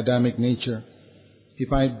through my Adamic nature.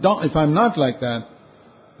 If I'm not like that,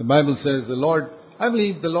 the Bible says I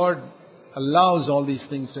believe the Lord allows all these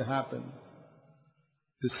things to happen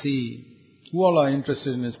to see who all are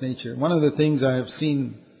interested in His nature. One of the things I have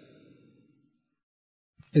seen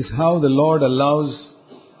is how the Lord allows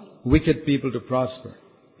wicked people to prosper.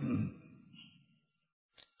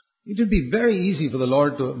 It would be very easy for the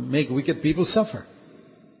Lord to make wicked people suffer.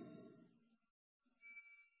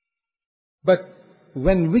 But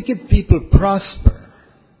when wicked people prosper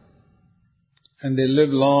and they live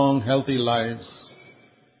long, healthy lives,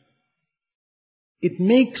 it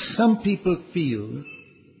makes some people feel,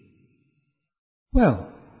 well,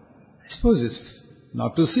 I suppose it's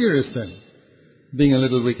not too serious then, being a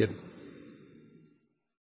little wicked.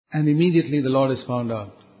 And immediately the Lord has found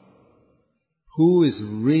out who is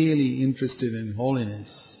really interested in holiness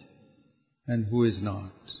and who is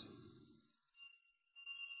not.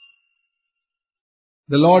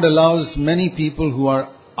 The Lord allows many people who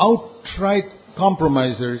are outright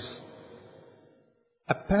compromisers,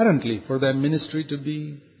 apparently for their ministry to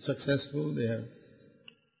be successful. They have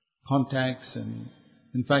contacts, and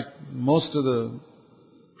in fact most of the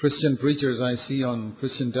Christian preachers I see on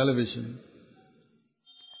Christian television,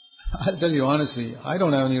 I'll tell you honestly, I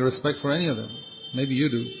don't have any respect for any of them. Maybe you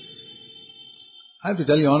do. I have to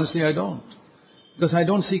tell you honestly, I don't. Because I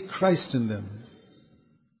don't see Christ in them.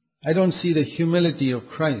 I don't see the humility of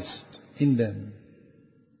Christ in them.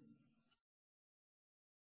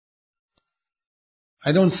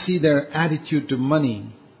 I don't see their attitude to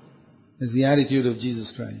money as the attitude of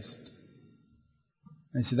Jesus Christ.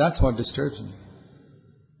 And see, that's what disturbs me.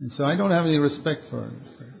 And so I don't have any respect for it.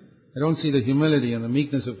 I don't see the humility and the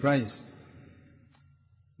meekness of Christ.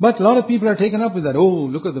 But a lot of people are taken up with that. Oh,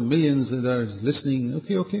 look at the millions that are listening.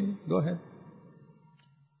 Okay, go ahead.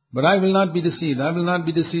 But I will not be deceived. I will not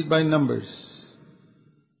be deceived by numbers.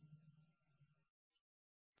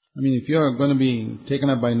 I mean, if you are going to be taken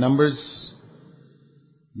up by numbers,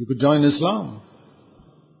 you could join Islam.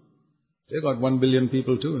 They've got 1 billion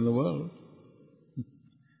people too in the world.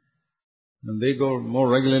 And they go more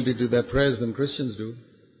regularly to their prayers than Christians do.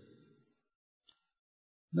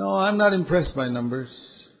 No, I'm not impressed by numbers.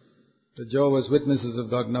 The Jehovah's Witnesses have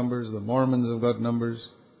got numbers, the Mormons have got numbers,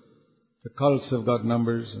 the cults have got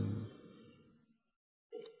numbers.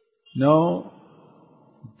 No,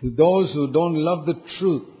 to those who don't love the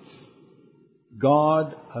truth,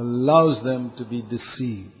 God allows them to be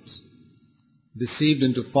deceived. Deceived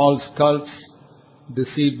into false cults,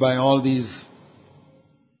 deceived by all these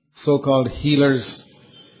so-called healers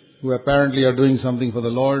who apparently are doing something for the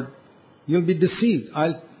Lord. You'll be deceived.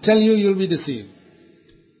 I'll tell you, you'll be deceived.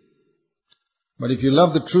 But if you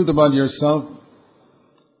love the truth about yourself,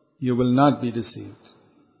 you will not be deceived.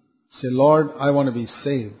 Say, Lord, I want to be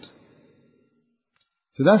saved.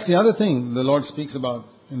 So that's the other thing the Lord speaks about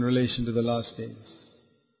in relation to the last days.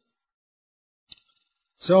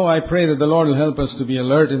 So I pray that the Lord will help us to be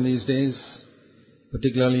alert in these days,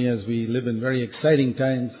 particularly as we live in very exciting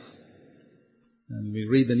times. And we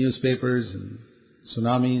read the newspapers and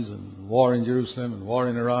tsunamis and war in Jerusalem and war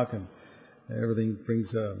in Iraq, and everything brings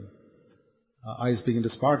our eyes begin to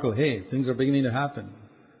sparkle. Hey, things are beginning to happen.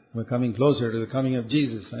 We're coming closer to the coming of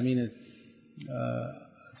Jesus. I mean,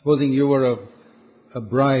 supposing you were a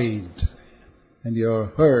bride and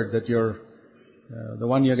you heard that the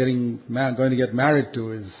one you're going to get married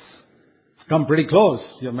to it's come pretty close.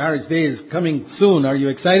 Your marriage day is coming soon. Are you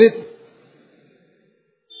excited?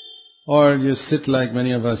 Or you sit like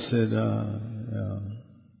many of us said,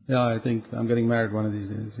 I think I'm getting married one of these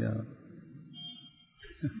days. Yeah.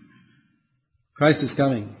 Christ is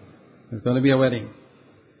coming. There's going to be a wedding.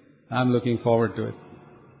 I'm looking forward to it.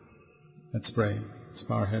 Let's pray. Let's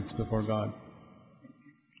bow our heads before God.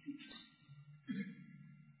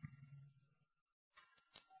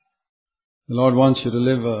 The Lord wants you to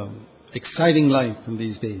live an exciting life in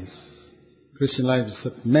these days. Christian life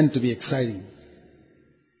is meant to be exciting.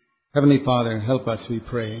 Heavenly Father, help us, we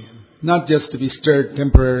pray, not just to be stirred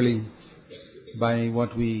temporarily by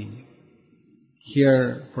what we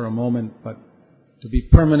hear for a moment, but to be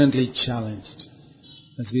permanently challenged.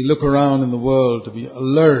 As we look around in the world, to be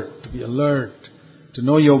alert, to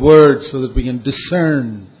know your word so that we can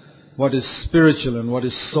discern what is spiritual and what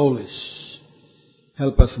is soulish.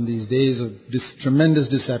 Help us in these days of this tremendous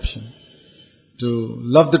deception to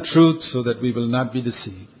love the truth so that we will not be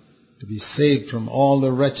deceived, to be saved from all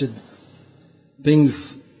the wretched things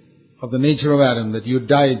of the nature of Adam that you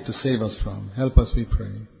died to save us from. Help us, we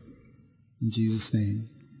pray. In Jesus' name,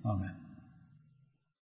 amen.